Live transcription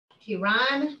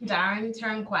Darren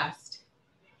Turnquest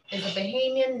is a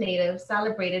Bahamian native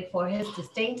celebrated for his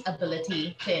distinct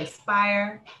ability to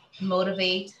inspire,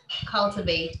 motivate,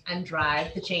 cultivate, and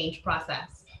drive the change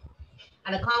process.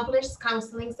 An accomplished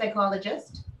counseling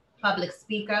psychologist, public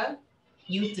speaker,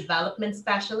 youth development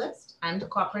specialist, and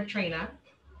corporate trainer,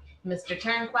 Mr.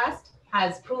 Turnquest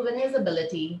has proven his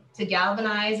ability to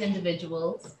galvanize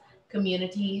individuals,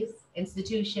 communities,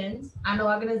 institutions, and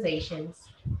organizations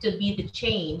to be the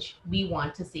change we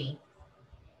want to see.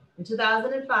 In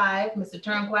 2005, Mr.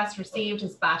 Turnquest received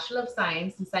his Bachelor of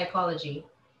Science in Psychology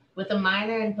with a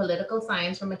minor in Political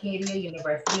Science from Acadia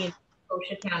University in Nova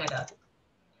Scotia, Canada.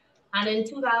 And in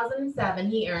 2007,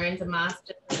 he earned a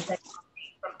Master's in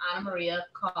Psychology from Anna Maria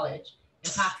College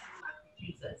in Paxton,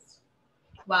 Massachusetts.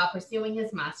 While pursuing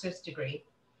his master's degree,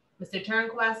 Mr.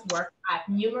 Turnquest worked at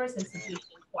numerous institutions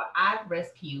for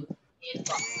at-risk youth in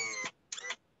Boston.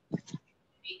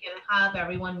 We can have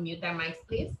everyone mute their mics,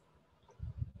 please.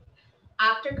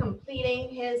 After completing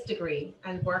his degree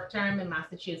and work term in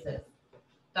Massachusetts,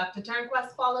 Dr.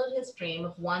 Turnquest followed his dream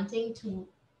of wanting to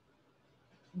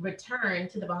return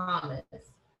to the Bahamas.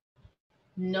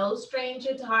 No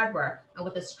stranger to hard work and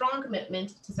with a strong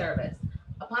commitment to service.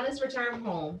 Upon his return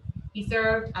home, he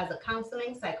served as a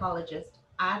counseling psychologist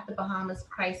at the Bahamas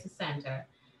Crisis Center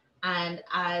and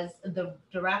as the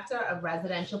director of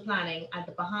residential planning at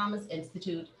the Bahamas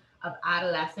Institute of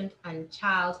Adolescent and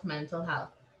Child Mental Health.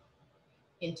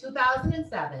 In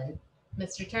 2007,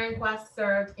 Mr. Turnquest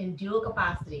served in dual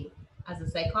capacity as a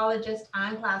psychologist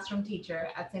and classroom teacher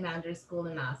at St. Andrew's School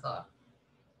in Nassau.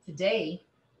 Today,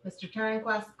 Mr.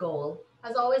 Turnquest's goal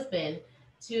has always been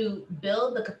to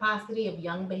build the capacity of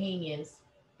young Bahamians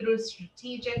through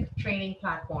strategic training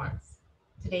platforms.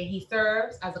 Today, he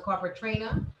serves as a corporate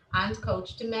trainer and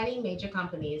coach to many major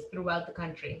companies throughout the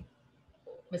country.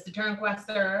 Mr. Turnquest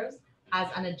serves as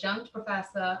an adjunct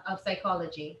professor of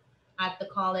psychology at the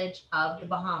College of the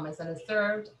Bahamas and has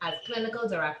served as clinical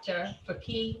director for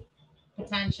key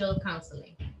potential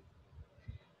counseling.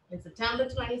 In September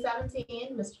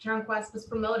 2017, Mr. Turnquest was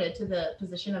promoted to the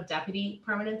position of Deputy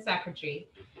Permanent Secretary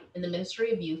in the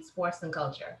Ministry of Youth, Sports and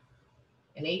Culture.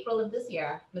 In April of this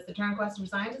year, Mr. Turnquest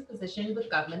resigned his position with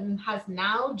government and has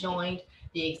now joined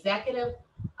the executive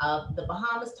of the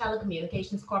Bahamas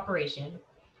Telecommunications Corporation,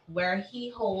 where he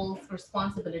holds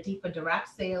responsibility for direct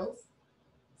sales,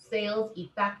 sales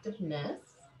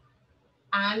effectiveness,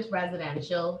 and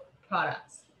residential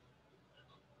products.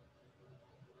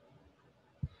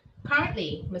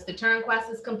 Currently, Mr.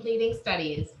 Turnquest is completing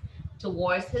studies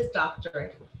towards his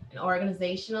doctorate in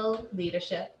organizational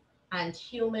leadership and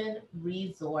human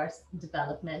resource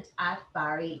development at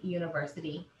Barry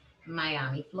University,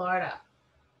 Miami, Florida.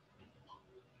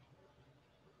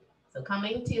 So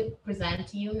coming to present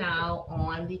to you now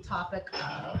on the topic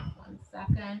of,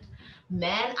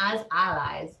 men as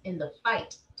allies in the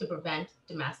fight to prevent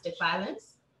domestic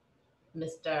violence,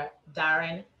 Mr.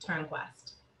 Darren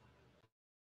Turnquest.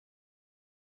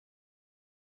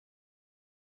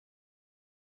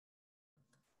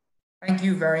 Thank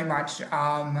you very much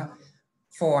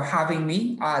for having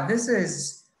me. This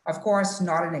is, of course,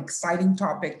 not an exciting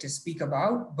topic to speak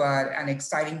about, but an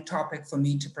exciting topic for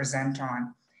me to present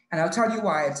on. And I'll tell you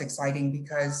why it's exciting,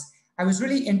 because I was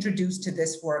really introduced to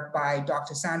this work by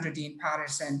Dr. Sandra Dean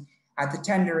Patterson at the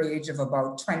tender age of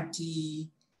about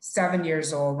 27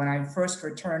 years old when I first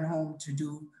returned home to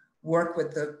do work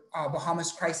with the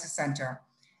Bahamas Crisis Center.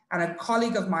 And a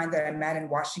colleague of mine that I met in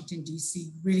Washington,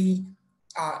 DC really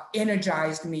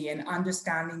energized me in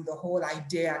understanding the whole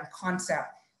idea and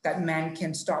concept that men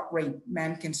can stop rape,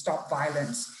 men can stop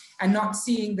violence, and not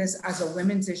seeing this as a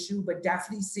women's issue, but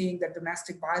definitely seeing that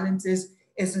domestic violence is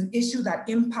an issue that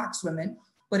impacts women,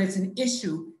 but it's an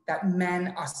issue that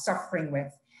men are suffering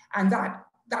with. And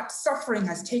that suffering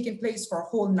has taken place for a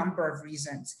whole number of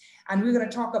reasons. And we're going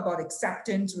to talk about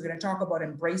acceptance, we're going to talk about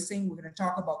embracing, we're going to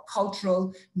talk about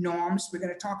cultural norms, we're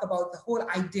going to talk about the whole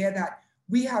idea that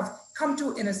we have come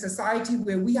to in a society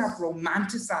where we have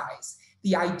romanticized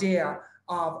the idea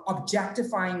of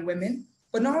objectifying women,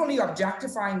 but not only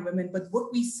objectifying women, but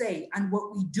what we say and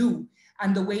what we do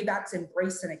and the way that's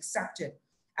embraced and accepted.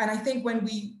 And I think when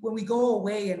we go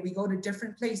away and we go to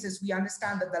different places, we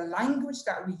understand that the language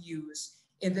that we use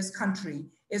in this country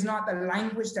is not the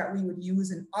language that we would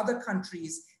use in other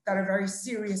countries that are very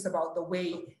serious about the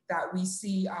way that we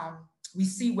see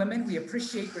women, we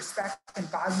appreciate, respect, and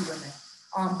value women.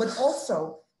 But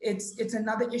also, it's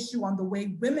another issue on the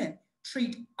way women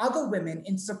treat other women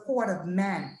in support of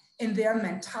men, in their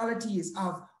mentalities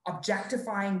of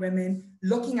objectifying women,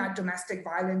 looking at domestic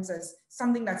violence as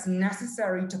something that's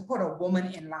necessary to put a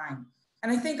woman in line.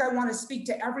 And I think I want to speak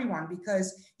to everyone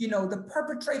because, you know, the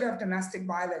perpetrator of domestic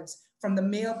violence from the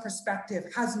male perspective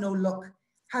has no look,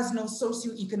 has no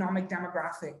socioeconomic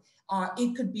demographic.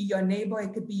 It could be your neighbor,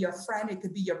 it could be your friend, it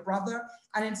could be your brother.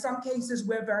 And in some cases,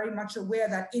 we're very much aware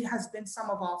that it has been some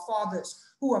of our fathers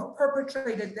who have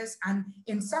perpetrated this. And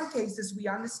in some cases, we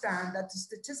understand that the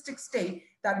statistics state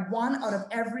that 1 out of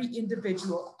every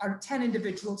individual or 10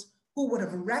 individuals who would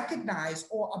have recognized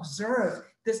or observed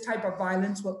this type of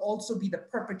violence will also be the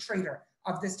perpetrator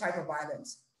of this type of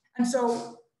violence. And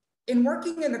so in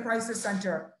working in the crisis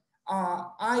center,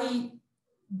 I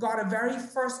got a very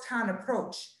firsthand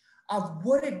approach of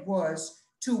what it was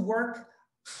to work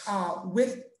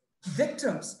with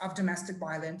victims of domestic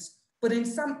violence. But in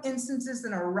some instances,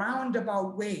 in a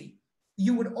roundabout way,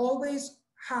 you would always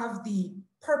have the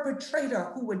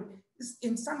perpetrator who would,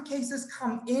 in some cases,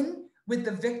 come in with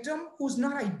the victim who's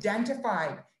not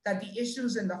identified that the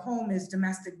issues in the home is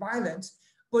domestic violence.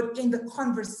 But in the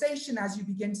conversation, as you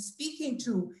begin speaking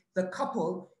to the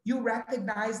couple, you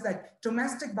recognize that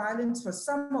domestic violence for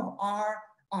some of our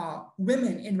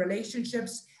women in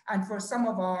relationships and for some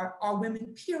of our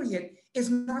women, period, is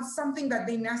not something that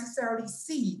they necessarily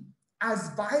see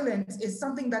as violence, is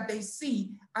something that they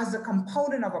see as a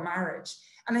component of a marriage.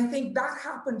 And I think that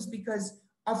happens because,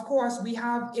 of course, we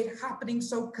have it happening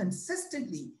so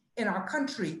consistently in our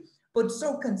country, but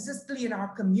so consistently in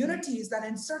our communities that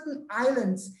in certain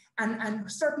islands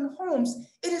and certain homes,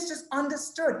 it is just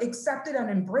understood, accepted, and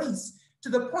embraced to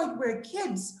the point where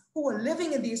kids who are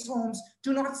living in these homes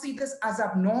do not see this as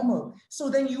abnormal. So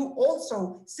then you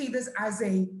also see this as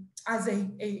a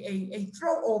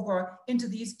throw over into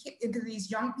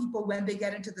these young people when they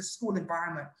get into the school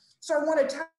environment. So I want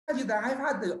to tell you that I've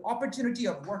had the opportunity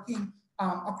of working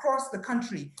across the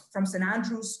country, from St.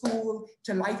 Andrew's School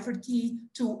to Lightfoot Key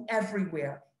to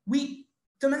everywhere.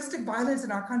 Domestic violence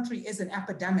in our country is an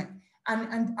epidemic.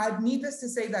 And needless to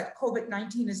say that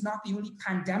COVID-19 is not the only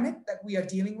pandemic that we are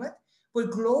dealing with, but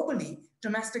globally,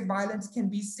 domestic violence can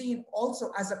be seen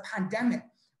also as a pandemic,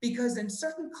 because in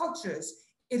certain cultures,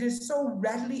 it is so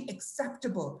readily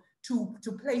acceptable to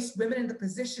place women in the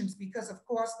positions because, of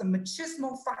course, the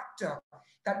machismo factor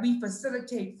that we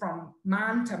facilitate from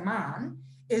man to man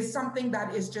is something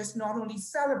that is just not only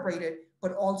celebrated,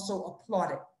 but also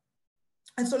applauded.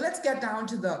 And so let's get down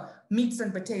to the meats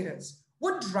and potatoes.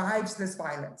 What drives this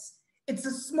violence? It's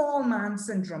a small man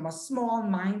syndrome, a small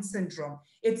mind syndrome.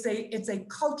 It's a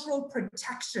cultural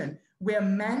protection where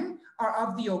men are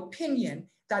of the opinion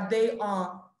that they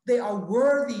are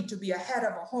worthy to be a head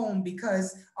of a home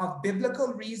because of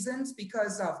biblical reasons,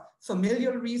 because of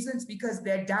familial reasons, because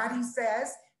their daddy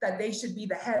says that they should be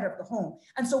the head of the home.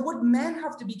 And so what men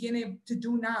have to begin to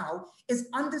do now is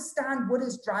understand what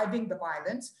is driving the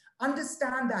violence,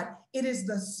 understand that it is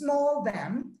the small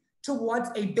them towards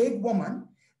a big woman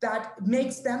that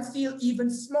makes them feel even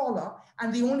smaller.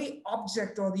 And the only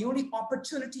object or the only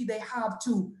opportunity they have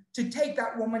to take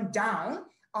that woman down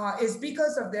is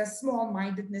because of their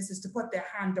small-mindedness, is to put their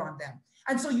hand on them.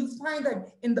 And so you find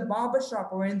that in the barbershop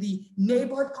or in the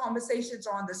neighborhood conversations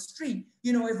or on the street,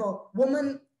 you know, if a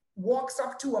woman walks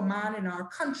up to a man in our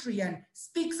country and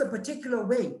speaks a particular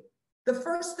way, the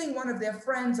first thing one of their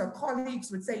friends or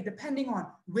colleagues would say, depending on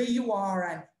where you are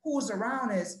and who's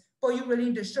around, is, boy, you really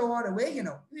need to show her the way, you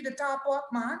know, you need to top up,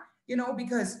 man, you know,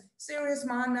 because serious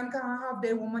man, them can't have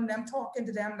their woman, them talking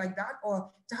to them like that, or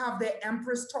to have their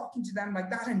empress talking to them like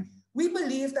that. And we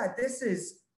believe that this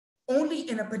is only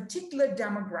in a particular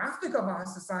demographic of our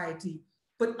society,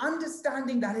 but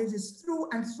understanding that it is through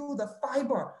and through the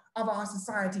fiber of our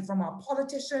society, from our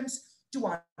politicians to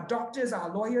our doctors,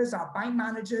 our lawyers, our bank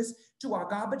managers, to our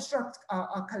garbage truck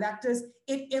collectors,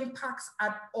 it impacts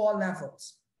at all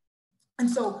levels. And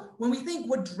so when we think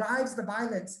what drives the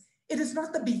violence, it is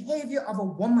not the behavior of a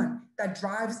woman that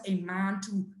drives a man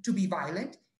to be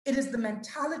violent. It is the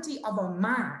mentality of a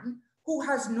man who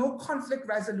has no conflict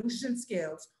resolution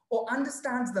skills or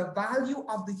understands the value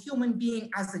of the human being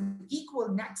as an equal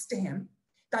next to him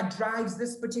that drives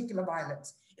this particular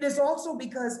violence. It is also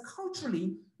because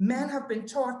culturally, men have been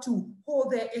taught to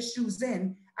hold their issues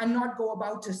in and not go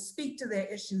about to speak to their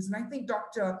issues. And I think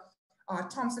Dr.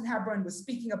 Thompson Hepburn was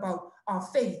speaking about our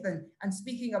faith and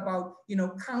speaking about, you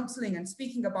know, counseling and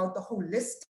speaking about the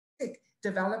holistic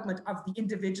development of the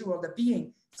individual, the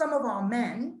being. Some of our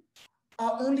men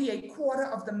are only a quarter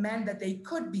of the men that they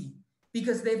could be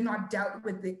because they've not dealt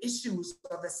with the issues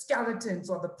or the skeletons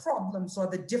or the problems or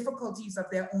the difficulties of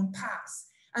their own past.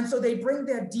 And so they bring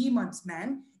their demons,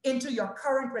 men, into your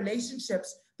current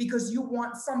relationships because you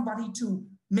want somebody to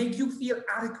make you feel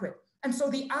adequate. And so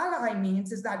the ally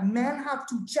means is that men have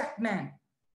to check men.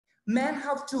 Men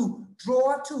have to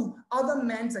draw to other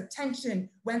men's attention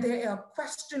when there are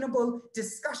questionable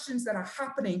discussions that are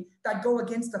happening that go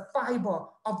against the fiber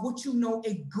of what you know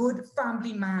a good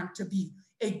family man to be,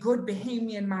 a good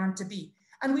Bahamian man to be.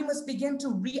 And we must begin to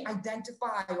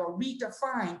re-identify or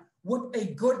redefine what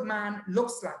a good man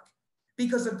looks like.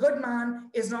 Because a good man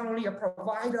is not only a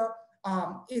provider,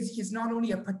 he's not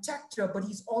only a protector, but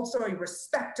he's also a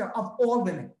respecter of all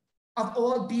women, of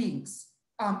all beings,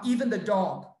 even the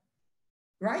dog.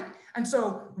 Right? And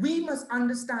so we must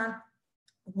understand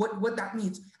what that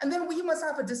means. And then we must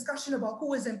have a discussion about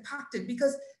who is impacted,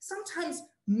 because sometimes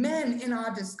men in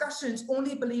our discussions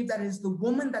only believe that it is the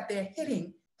woman that they're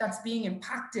hitting that's being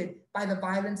impacted by the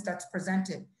violence that's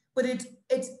presented. But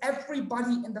it's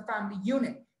everybody in the family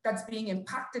unit that's being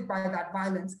impacted by that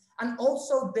violence, and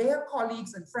also their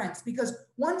colleagues and friends. Because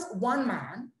once one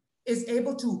man is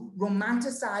able to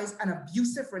romanticize an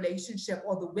abusive relationship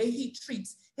or the way he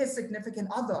treats his significant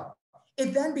other,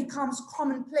 it then becomes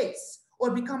commonplace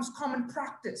or becomes common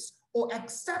practice or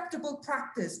acceptable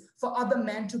practice for other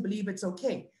men to believe it's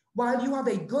okay. While you have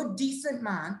a good, decent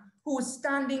man who is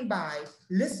standing by,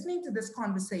 listening to this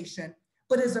conversation,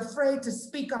 but is afraid to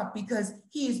speak up because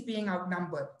he is being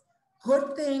outnumbered.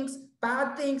 Good things,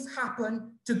 bad things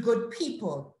happen to good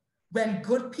people when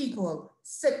good people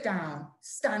sit down,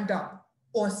 stand up,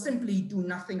 or simply do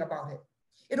nothing about it.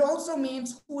 It also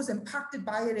means who is impacted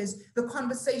by it is the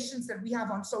conversations that we have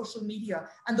on social media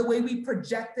and the way we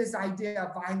project this idea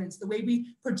of violence, the way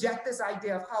we project this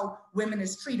idea of how women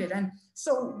is treated. And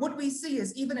so what we see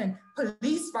is even in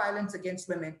police violence against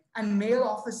women and male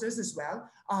officers as well,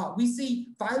 we see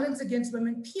violence against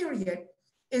women, period,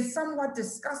 is somewhat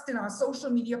discussed in our social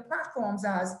media platforms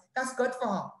as, that's good for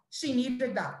her. She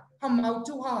needed that. Her mouth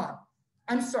too hard.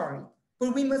 I'm sorry,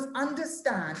 but we must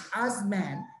understand as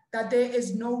men that there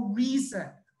is no reason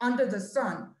under the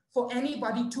sun for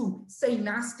anybody to say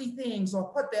nasty things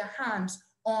or put their hands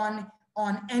on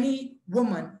any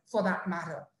woman for that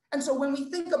matter. And so when we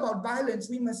think about violence,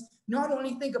 we must not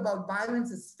only think about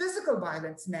violence as physical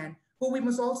violence, men, but we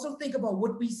must also think about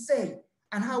what we say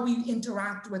and how we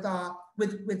interact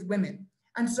with women.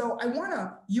 And so I want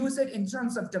to use it in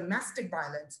terms of domestic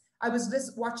violence. I was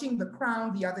just watching The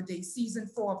Crown the other day, season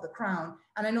 4 of The Crown,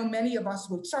 and I know many of us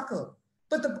will chuckle.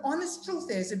 But the honest truth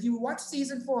is, if you watch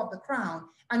season 4 of The Crown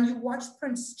and you watch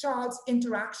Prince Charles'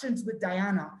 interactions with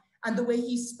Diana and the way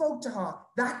he spoke to her,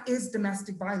 that is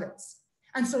domestic violence.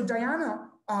 And so Diana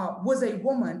was a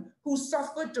woman who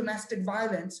suffered domestic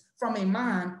violence from a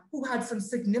man who had some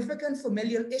significant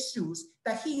familial issues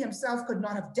that he himself could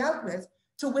not have dealt with,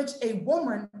 to which a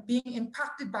woman being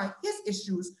impacted by his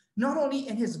issues, not only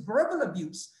in his verbal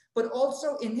abuse, but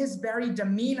also in his very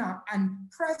demeanor and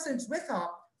presence with her,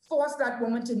 forced that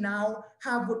woman to now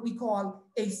have what we call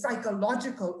a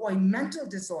psychological or a mental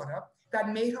disorder that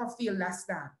made her feel less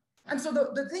than. And so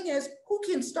the thing is, who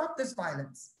can stop this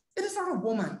violence? It is not a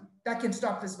woman that can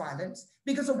stop this violence,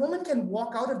 because a woman can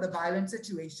walk out of the violent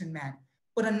situation, man,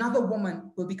 but another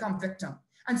woman will become victim.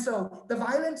 And so the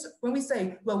violence, when we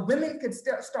say, well, women can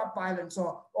stop violence,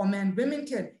 or men, women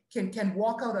can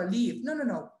walk out or leave. No, no,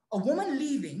 no. A woman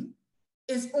leaving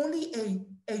is only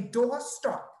a door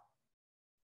stop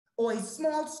or a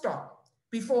small stop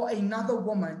before another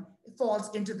woman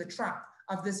falls into the trap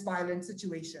of this violent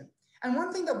situation. And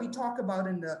one thing that we talk about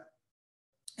in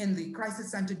the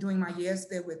crisis center during my years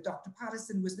there with Dr.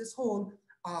 Patterson was this whole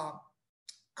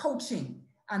coaching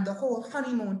and the whole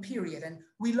honeymoon period. And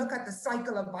we look at the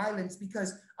cycle of violence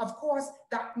because, of course,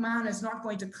 that man is not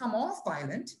going to come off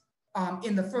violent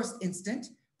in the first instant,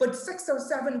 but 6 or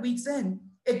 7 weeks in,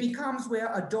 it becomes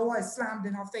where a door is slammed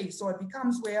in her face, or it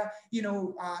becomes where,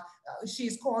 she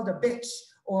is called a bitch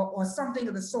or something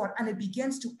of the sort, and it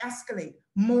begins to escalate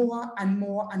more and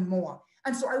more and more.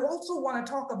 And so I also want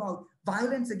to talk about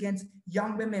violence against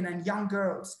young women and young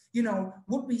girls.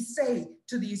 What we say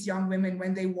to these young women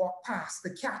when they walk past, the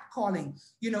cat calling,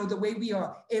 the way we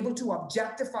are able to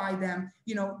objectify them,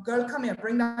 girl, come here,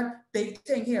 bring that big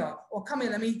thing here, or come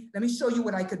here, let me show you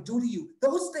what I could do to you.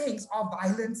 Those things are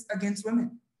violence against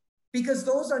women, because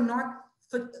those are not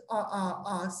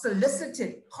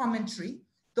solicited commentary.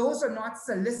 Those are not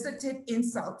solicited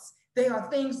insults. They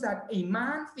are things that a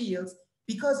man feels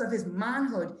because of his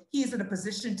manhood, he is in a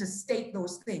position to state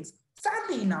those things.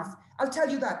 Sadly enough, I'll tell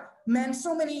you that, men,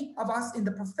 so many of us in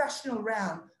the professional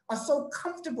realm are so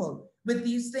comfortable with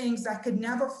these things that could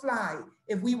never fly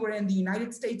if we were in the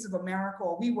United States of America,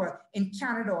 or we were in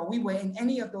Canada, or we were in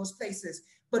any of those places.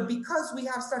 But because we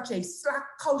have such a slack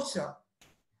culture,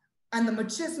 and the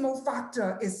machismo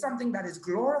factor is something that is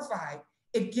glorified,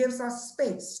 it gives us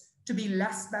space to be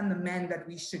less than the men that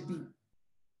we should be.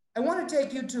 I want to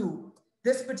take you to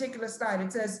this particular slide.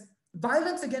 It says,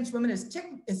 violence against women is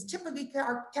typically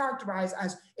characterized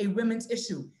as a women's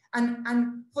issue.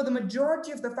 And for the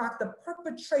majority of the fact, the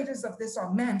perpetrators of this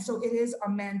are men, so it is a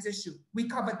man's issue. We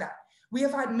covered that. We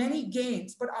have had many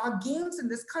gains, but our gains in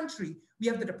this country, we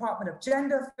have the Department of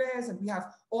Gender Affairs, and we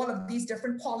have all of these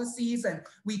different policies, and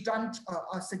we've done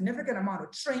a significant amount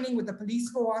of training with the police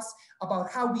force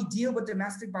about how we deal with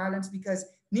domestic violence, because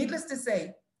needless to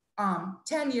say,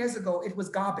 10 years ago, it was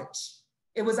garbage.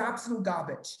 It was absolute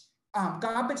garbage.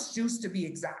 Garbage juice to be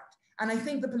exact. And I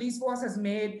think the police force has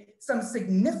made some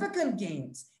significant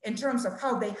gains in terms of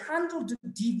how they handled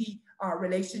DV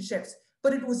relationships,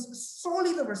 but it was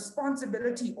solely the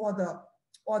responsibility fell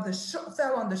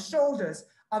on the shoulders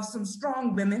of some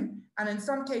strong women, and in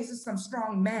some cases, some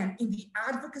strong men in the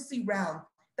advocacy realm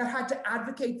that had to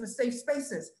advocate for safe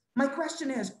spaces. My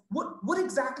question is, what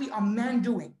exactly are men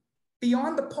doing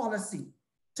beyond the policy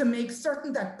to make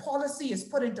certain that policy is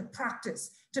put into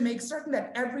practice, to make certain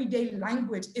that everyday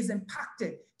language is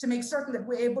impacted, to make certain that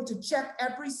we're able to check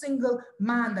every single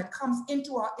man that comes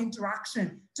into our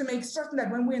interaction, to make certain that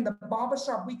when we're in the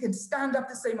barbershop, we can stand up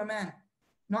to say, my man,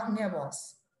 not near,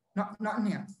 boss, not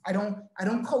near. I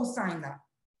don't co-sign that.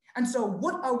 And so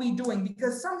what are we doing?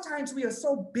 Because sometimes we are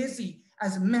so busy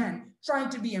as men trying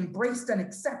to be embraced and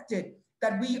accepted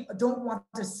that we don't want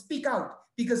to speak out,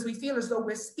 because we feel as though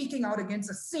we're speaking out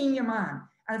against a senior man.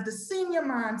 And if the senior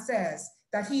man says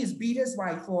that he has beat his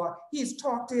wife, or he has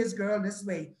talked to his girl this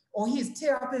way, or he has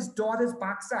tear up his daughter's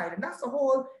backside, and that's a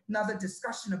whole nother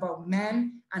discussion about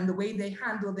men and the way they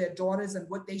handle their daughters and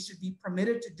what they should be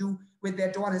permitted to do with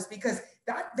their daughters, because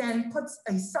that then puts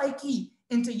a psyche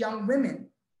into young women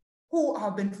who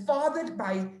have been fathered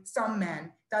by some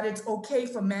men that it's okay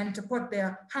for men to put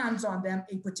their hands on them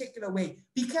a particular way.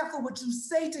 Be careful what you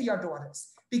say to your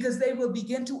daughters, because they will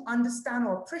begin to understand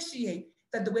or appreciate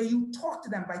that the way you talk to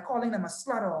them by calling them a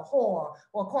slut or a whore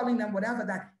or calling them whatever,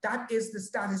 that is the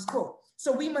status quo.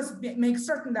 So we must make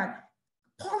certain that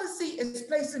policy is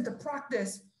placed into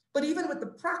practice, but even with the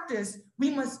practice, we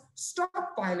must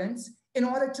stop violence in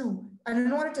order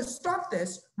to stop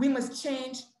this, we must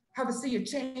have a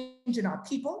change in our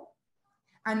people.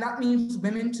 And that means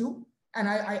women too. And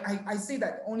I say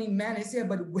that only men is here,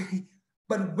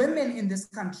 but women in this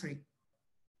country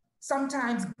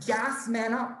sometimes gas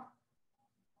men up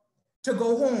to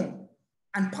go home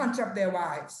and punch up their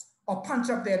wives or punch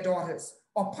up their daughters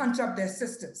or punch up their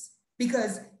sisters,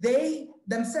 because they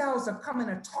themselves have come in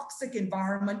a toxic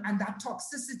environment, and that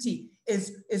toxicity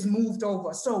is moved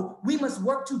over. So we must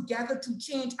work together to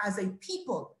change as a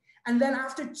people. And then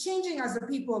after changing as a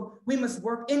people, we must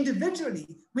work individually.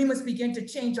 We must begin to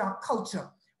change our culture,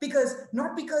 because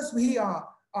not because we are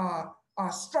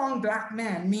strong Black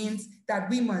men means that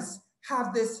we must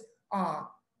have this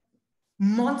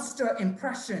monster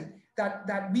impression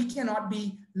that we cannot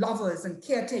be lovers and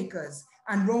caretakers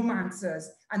and romancers,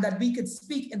 and that we could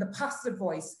speak in the passive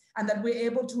voice, and that we're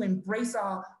able to embrace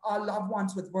our loved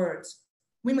ones with words.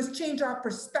 We must change our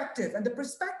perspective. And the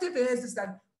perspective is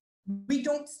that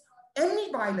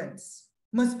any violence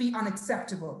must be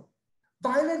unacceptable.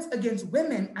 Violence against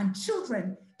women and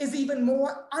children is even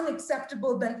more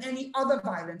unacceptable than any other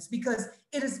violence, because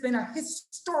it has been a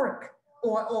historic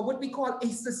or what we call a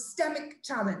systemic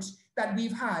challenge that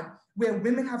we've had, where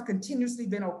women have continuously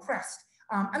been oppressed.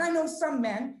 And I know some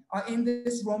men are in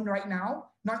this room right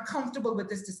now, not comfortable with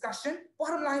this discussion.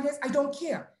 Bottom line is, I don't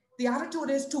care. The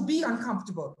attitude is to be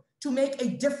uncomfortable, to make a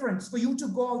difference, for you to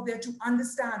go out there to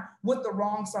understand what the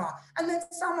wrongs are. And then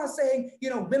some are saying,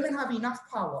 women have enough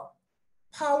power.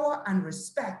 Power and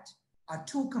respect are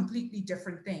two completely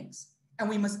different things, and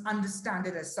we must understand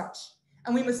it as such.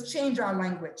 And we must change our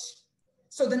language.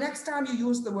 So the next time you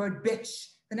use the word bitch,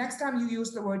 the next time you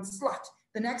use the word slut,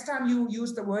 the next time you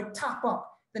use the word top up,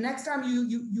 the next time you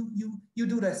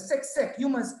do the sick, you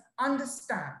must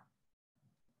understand,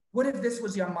 what if this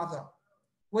was your mother?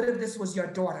 What if this was your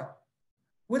daughter?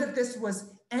 What if this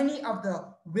was any of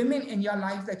the women in your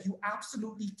life that you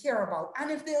absolutely care about?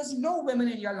 And if there's no women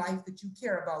in your life that you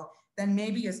care about, then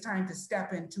maybe it's time to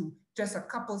step into just a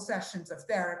couple sessions of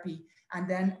therapy. And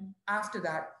then after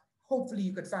that, hopefully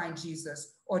you could find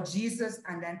Jesus, or Jesus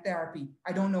and then therapy.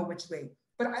 I don't know which way.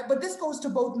 But this goes to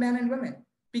both men and women,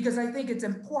 because I think it's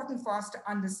important for us to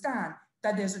understand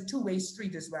that there's a two-way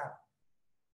street as well.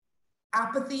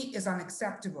 Apathy is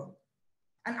unacceptable.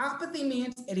 And apathy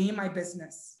means it ain't my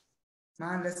business.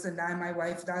 Man, listen, my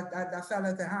wife, that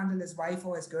fella could handle his wife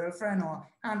or his girlfriend or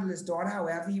handle his daughter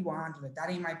however he will handle it. That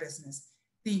ain't my business.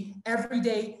 The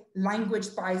everyday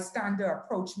language bystander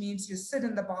approach means you sit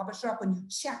in the barbershop and you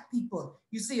check people.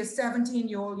 You see a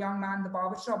 17-year-old young man in the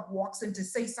barbershop walks in to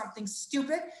say something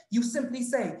stupid. You simply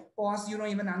say, boss, you don't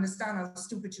even understand how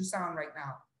stupid you sound right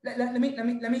now. Let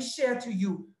me share to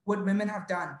you what women have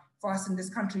done for us in this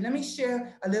country. Let me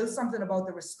share a little something about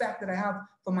the respect that I have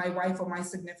for my wife or my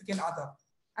significant other.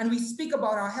 And we speak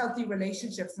about our healthy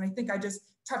relationships. And I think I just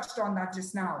touched on that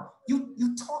just now.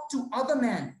 You talk to other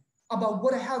men about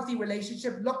what a healthy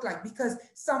relationship look like, because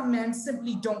some men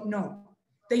simply don't know.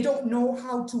 They don't know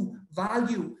how to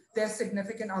value their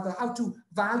significant other, how to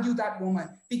value that woman,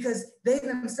 because they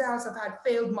themselves have had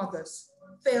failed mothers,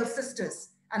 failed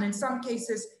sisters, and in some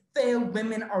cases, failed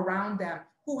women around them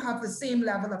who have the same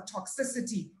level of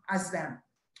toxicity as them.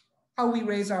 How we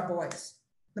raise our boys.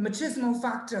 The machismo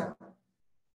factor,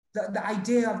 the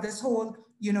idea of this whole,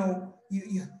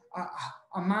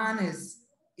 a man is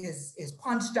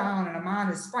punched down and a man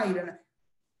is fight, and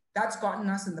that's gotten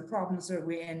us in the problems that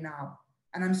we're in now.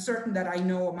 And I'm certain that I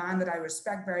know a man that I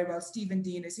respect very well, Stephen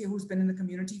Dean is here, who's been in the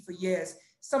community for years.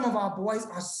 Some of our boys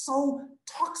are so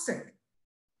toxic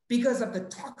because of the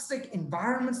toxic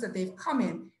environments that they've come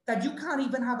in, that you can't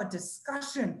even have a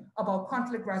discussion about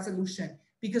conflict resolution,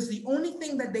 because the only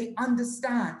thing that they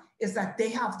understand is that they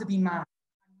have to be man.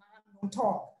 And man don't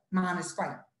talk, man is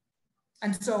fight.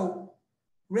 And so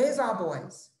raise our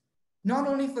boys, not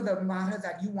only for the matter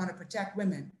that you want to protect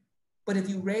women, but if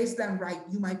you raise them right,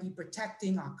 you might be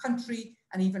protecting our country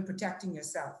and even protecting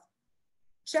yourself.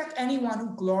 Check anyone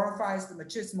who glorifies the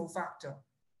machismo factor,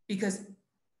 because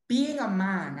being a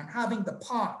man and having the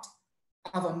part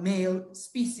of a male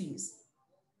species,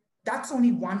 that's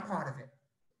only one part of it.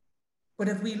 But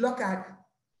if we look at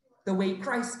the way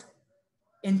Christ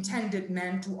intended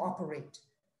men to operate,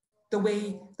 the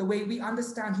way we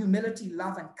understand humility,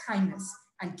 love, and kindness,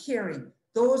 and caring,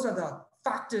 those are the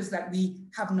factors that we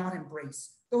have not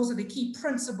embraced. Those are the key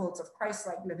principles of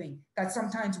Christ-like living that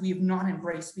sometimes we have not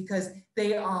embraced because they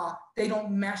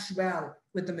don't mesh well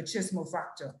with the machismo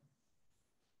factor.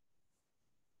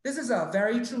 This is a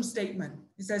very true statement.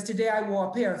 It says, today I wore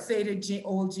a pair of faded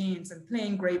old jeans and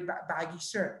plain gray baggy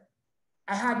shirt.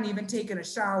 I hadn't even taken a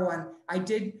shower and I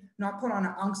did not put on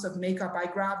an ounce of makeup. I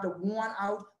grabbed a worn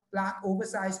out black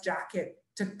oversized jacket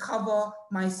to cover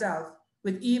myself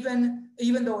with, even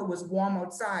though it was warm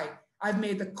outside. I've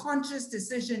made the conscious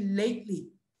decision lately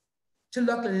to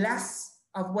look less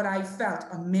of what I felt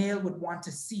a male would want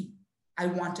to see. I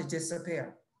want to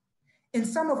disappear. In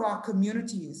some of our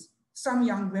communities, some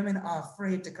young women are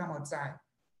afraid to come outside.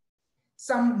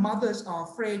 Some mothers are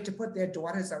afraid to put their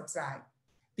daughters outside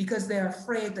because they're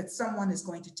afraid that someone is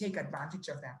going to take advantage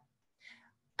of them.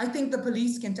 I think the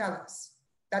police can tell us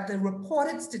that the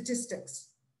reported statistics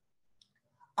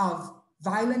of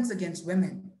violence against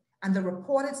women and the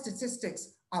reported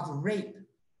statistics of rape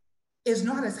is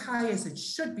not as high as it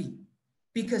should be,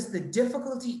 because the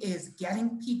difficulty is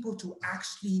getting people to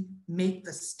actually make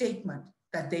the statement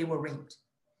that they were raped.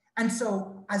 And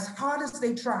so as hard as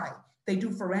they try, they do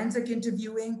forensic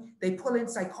interviewing, they pull in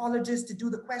psychologists to do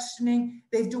the questioning,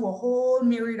 they do a whole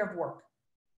myriad of work.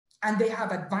 And they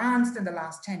have advanced in the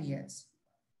last 10 years.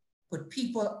 But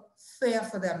people fear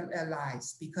for their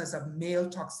lives because of male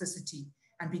toxicity,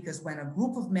 and because when a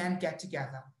group of men get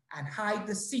together and hide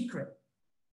the secret,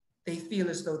 they feel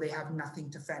as though they have nothing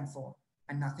to fend for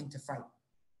and nothing to fight.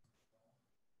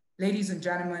 Ladies and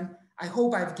gentlemen, I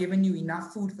hope I've given you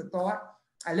enough food for thought.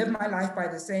 I live my life by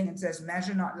the saying, it says,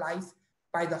 measure not life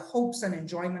by the hopes and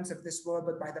enjoyments of this world,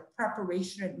 but by the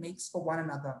preparation it makes for one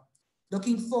another.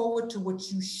 Looking forward to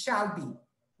what you shall be,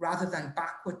 rather than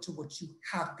backward to what you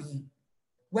have been.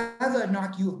 Whether or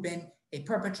not you have been a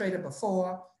perpetrator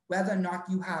before, whether or not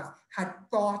you have had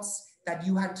thoughts that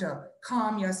you had to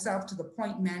calm yourself to the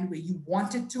point, man, where you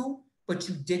wanted to, but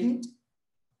you didn't.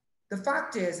 The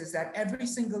fact is that every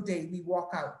single day we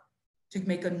walk out to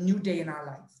make a new day in our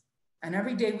life. And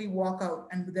every day we walk out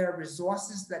and there are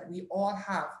resources that we all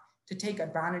have to take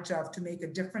advantage of to make a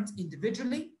difference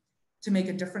individually, to make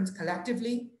a difference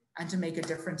collectively, and to make a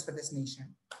difference for this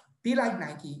nation. Be like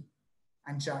Nike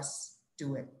and just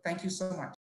do it. Thank you so much.